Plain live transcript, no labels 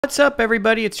What's up,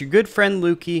 everybody? It's your good friend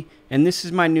Lukey, and this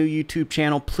is my new YouTube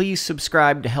channel. Please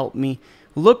subscribe to help me.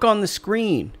 Look on the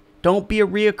screen. Don't be a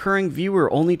reoccurring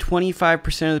viewer. Only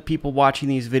 25% of the people watching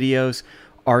these videos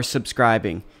are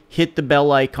subscribing. Hit the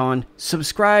bell icon.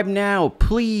 Subscribe now,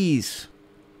 please.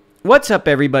 What's up,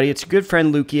 everybody? It's your good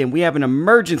friend Lukey, and we have an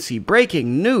emergency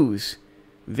breaking news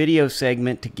video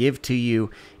segment to give to you,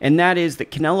 and that is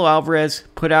that Canelo Alvarez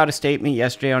put out a statement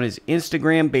yesterday on his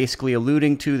Instagram basically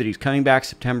alluding to that he's coming back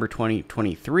September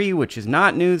 2023, which is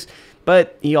not news,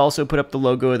 but he also put up the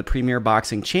logo of the Premier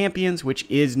Boxing Champions, which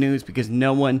is news because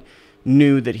no one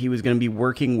knew that he was going to be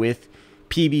working with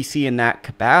PBC in that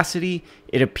capacity.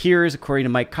 It appears, according to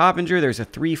Mike Coppinger, there's a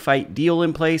 3-fight deal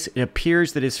in place. It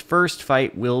appears that his first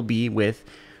fight will be with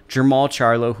Jermall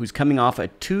Charlo, who's coming off a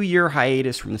 2-year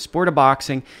hiatus from the sport of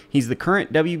boxing. He's the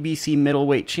current WBC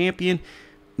middleweight champion.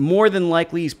 More than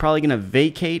likely, he's probably going to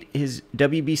vacate his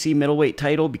WBC middleweight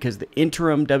title because the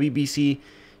interim WBC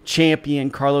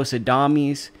champion, Carlos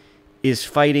Adames, is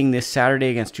fighting this Saturday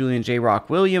against Julian J. Rock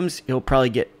Williams. He'll probably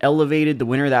get elevated. The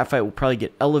winner of that fight will probably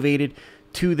get elevated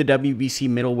to the WBC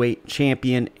middleweight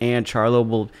champion, and Charlo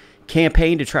will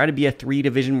campaign to try to be a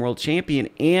 3-division world champion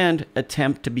and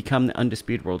attempt to become the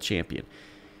undisputed world champion.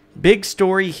 Big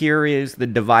story here is the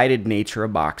divided nature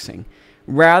of boxing.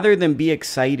 Rather than be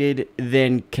excited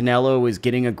then Canelo is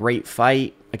getting a great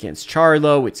fight against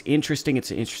Charlo, it's interesting,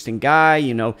 it's an interesting guy,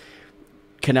 you know,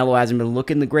 Canelo hasn't been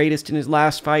looking the greatest in his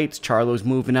last fights. Charlo's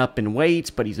moving up in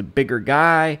weights, but he's a bigger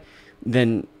guy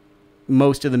than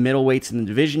most of the middleweights in the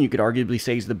division. You could arguably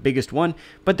say he's the biggest one,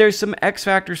 but there's some X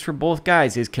factors for both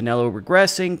guys. Is Canelo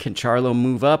regressing? Can Charlo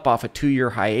move up off a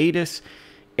 2-year hiatus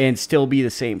and still be the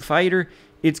same fighter?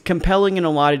 It's compelling in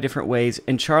a lot of different ways,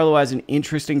 and Charlo has an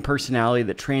interesting personality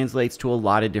that translates to a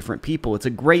lot of different people. It's a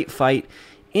great fight,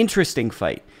 interesting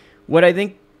fight. What I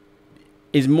think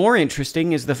is more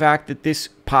interesting is the fact that this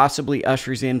possibly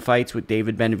ushers in fights with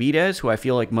David Benavidez, who I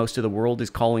feel like most of the world is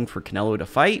calling for Canelo to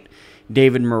fight.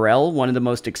 David Morrell, one of the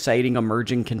most exciting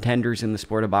emerging contenders in the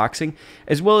sport of boxing,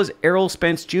 as well as Errol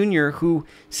Spence Jr., who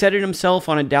said it himself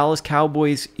on a Dallas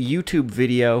Cowboys YouTube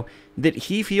video that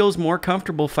he feels more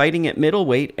comfortable fighting at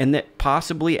middleweight, and that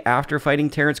possibly after fighting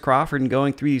Terrence Crawford and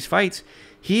going through these fights,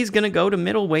 he's going to go to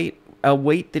middleweight, a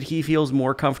weight that he feels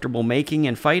more comfortable making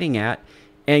and fighting at.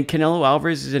 And Canelo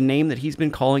Alvarez is a name that he's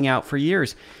been calling out for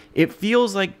years. It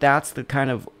feels like that's the kind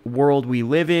of world we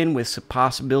live in, with some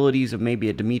possibilities of maybe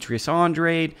a Demetrius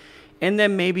Andrade, and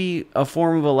then maybe a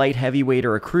form of a light heavyweight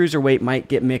or a cruiserweight might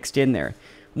get mixed in there.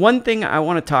 One thing I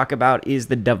want to talk about is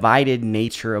the divided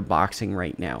nature of boxing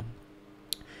right now.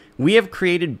 We have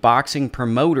created boxing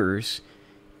promoters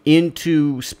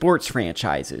into sports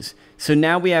franchises. So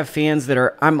now we have fans that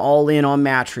are, I'm all in on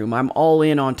Matchroom, I'm all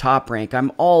in on Top Rank,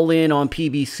 I'm all in on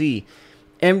PBC.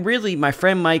 And really, my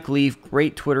friend Mike Lee,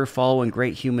 great Twitter follow and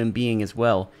great human being as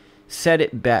well, said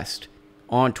it best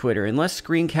on Twitter. And let's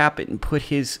screen cap it and put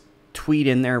his tweet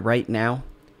in there right now.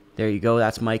 There you go,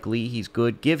 that's Mike Lee, he's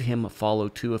good. Give him a follow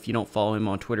too if you don't follow him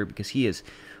on Twitter, because he is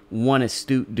one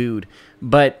astute dude.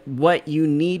 But what you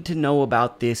need to know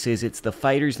about this is it's the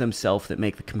fighters themselves that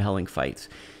make the compelling fights.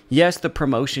 Yes, the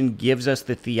promotion gives us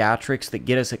the theatrics that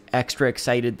get us extra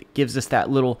excited, that gives us that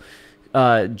little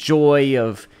joy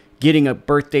of getting a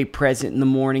birthday present in the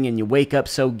morning and you wake up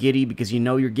so giddy because you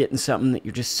know you're getting something that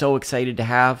you're just so excited to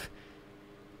have.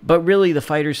 But really, the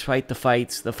fighters fight the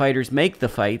fights. The fighters make the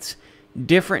fights.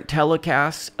 Different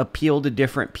telecasts appeal to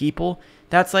different people.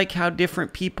 That's like how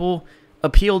different people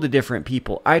appeal to different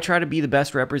people. I try to be the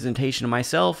best representation of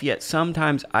myself, yet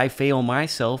sometimes I fail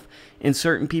myself, and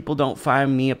certain people don't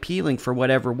find me appealing for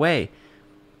whatever way.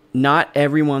 Not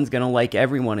everyone's going to like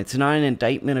everyone. It's not an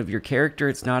indictment of your character.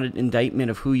 It's not an indictment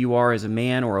of who you are as a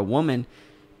man or a woman.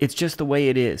 It's just the way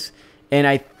it is. And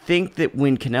I think that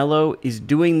when Canelo is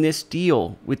doing this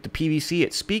deal with the PBC,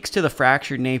 it speaks to the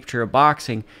fractured nature of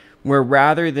boxing, where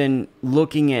rather than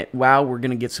looking at, wow, we're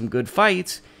going to get some good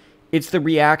fights, it's the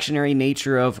reactionary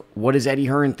nature of, what does Eddie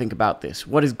Hearn think about this?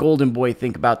 What does Golden Boy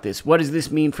think about this? What does this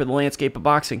mean for the landscape of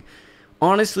boxing?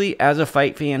 Honestly, as a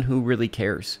fight fan, who really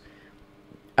cares?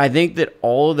 I think that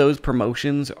all of those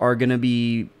promotions are going to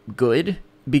be good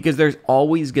because there's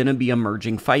always going to be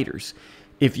emerging fighters.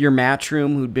 If you're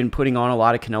Matchroom, who'd been putting on a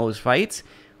lot of Canelo's fights,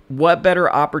 what better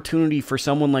opportunity for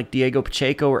someone like Diego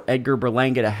Pacheco or Edgar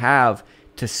Berlanga to have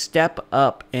to step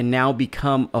up and now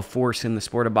become a force in the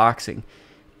sport of boxing?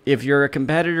 If you're a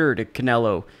competitor to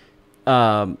Canelo,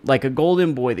 like a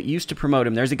Golden Boy that used to promote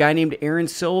him, there's a guy named Aaron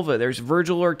Silva, there's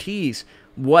Virgil Ortiz.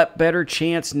 What better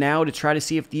chance now to try to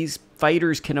see if these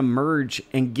fighters can emerge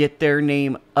and get their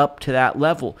name up to that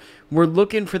level? We're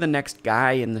looking for the next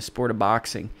guy in the sport of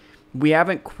boxing. We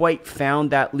haven't quite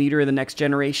found that leader of the next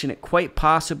generation. It quite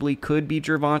possibly could be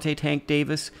Gervonta Tank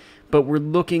Davis, but we're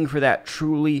looking for that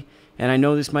truly, and I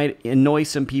know this might annoy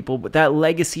some people, but that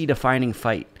legacy-defining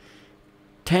fight.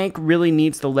 Tank really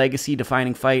needs the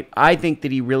legacy-defining fight. I think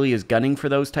that he really is gunning for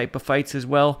those type of fights as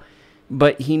well,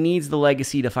 but he needs the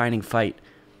legacy-defining fight.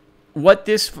 What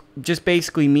this just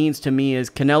basically means to me is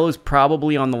Canelo's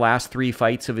probably on the last 3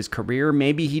 fights of his career.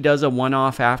 Maybe he does a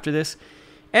one-off after this,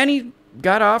 and he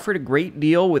got offered a great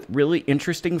deal with really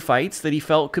interesting fights that he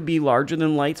felt could be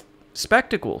larger-than-life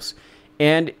spectacles.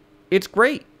 And it's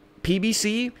great.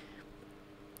 PBC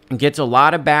gets a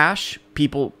lot of bash.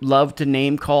 People love to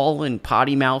name call and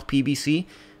potty mouth PBC.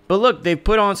 But look, they've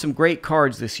put on some great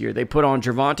cards this year. They put on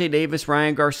Gervonta Davis,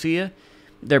 Ryan Garcia.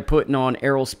 They're putting on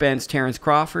Errol Spence, Terrence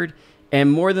Crawford.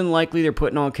 And more than likely, they're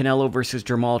putting on Canelo versus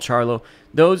Jermall Charlo.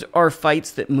 Those are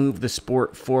fights that move the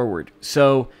sport forward.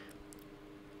 So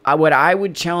what I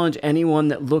would challenge anyone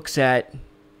that looks at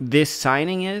this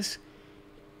signing is,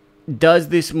 does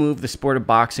this move the sport of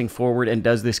boxing forward, and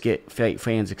does this get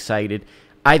fans excited?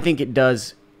 I think it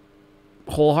does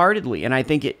wholeheartedly, and I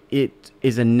think it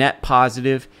is a net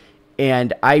positive,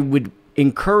 and I would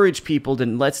encourage people to,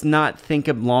 let's not think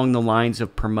along the lines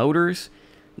of promoters.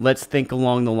 Let's think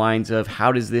along the lines of,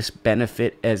 how does this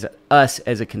benefit us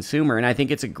as a consumer? And I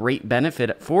think it's a great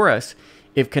benefit for us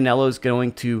if Canelo's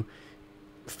going to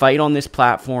fight on this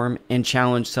platform and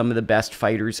challenge some of the best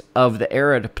fighters of the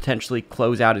era to potentially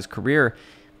close out his career,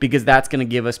 because that's going to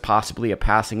give us possibly a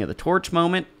passing of the torch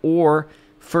moment or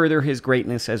further his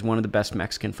greatness as one of the best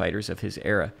Mexican fighters of his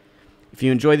era. If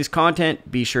you enjoy this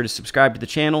content, be sure to subscribe to the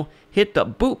channel, hit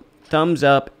the thumbs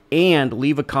up, and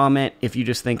leave a comment if you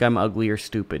just think I'm ugly or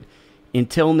stupid.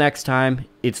 Until next time,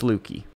 it's Lukie.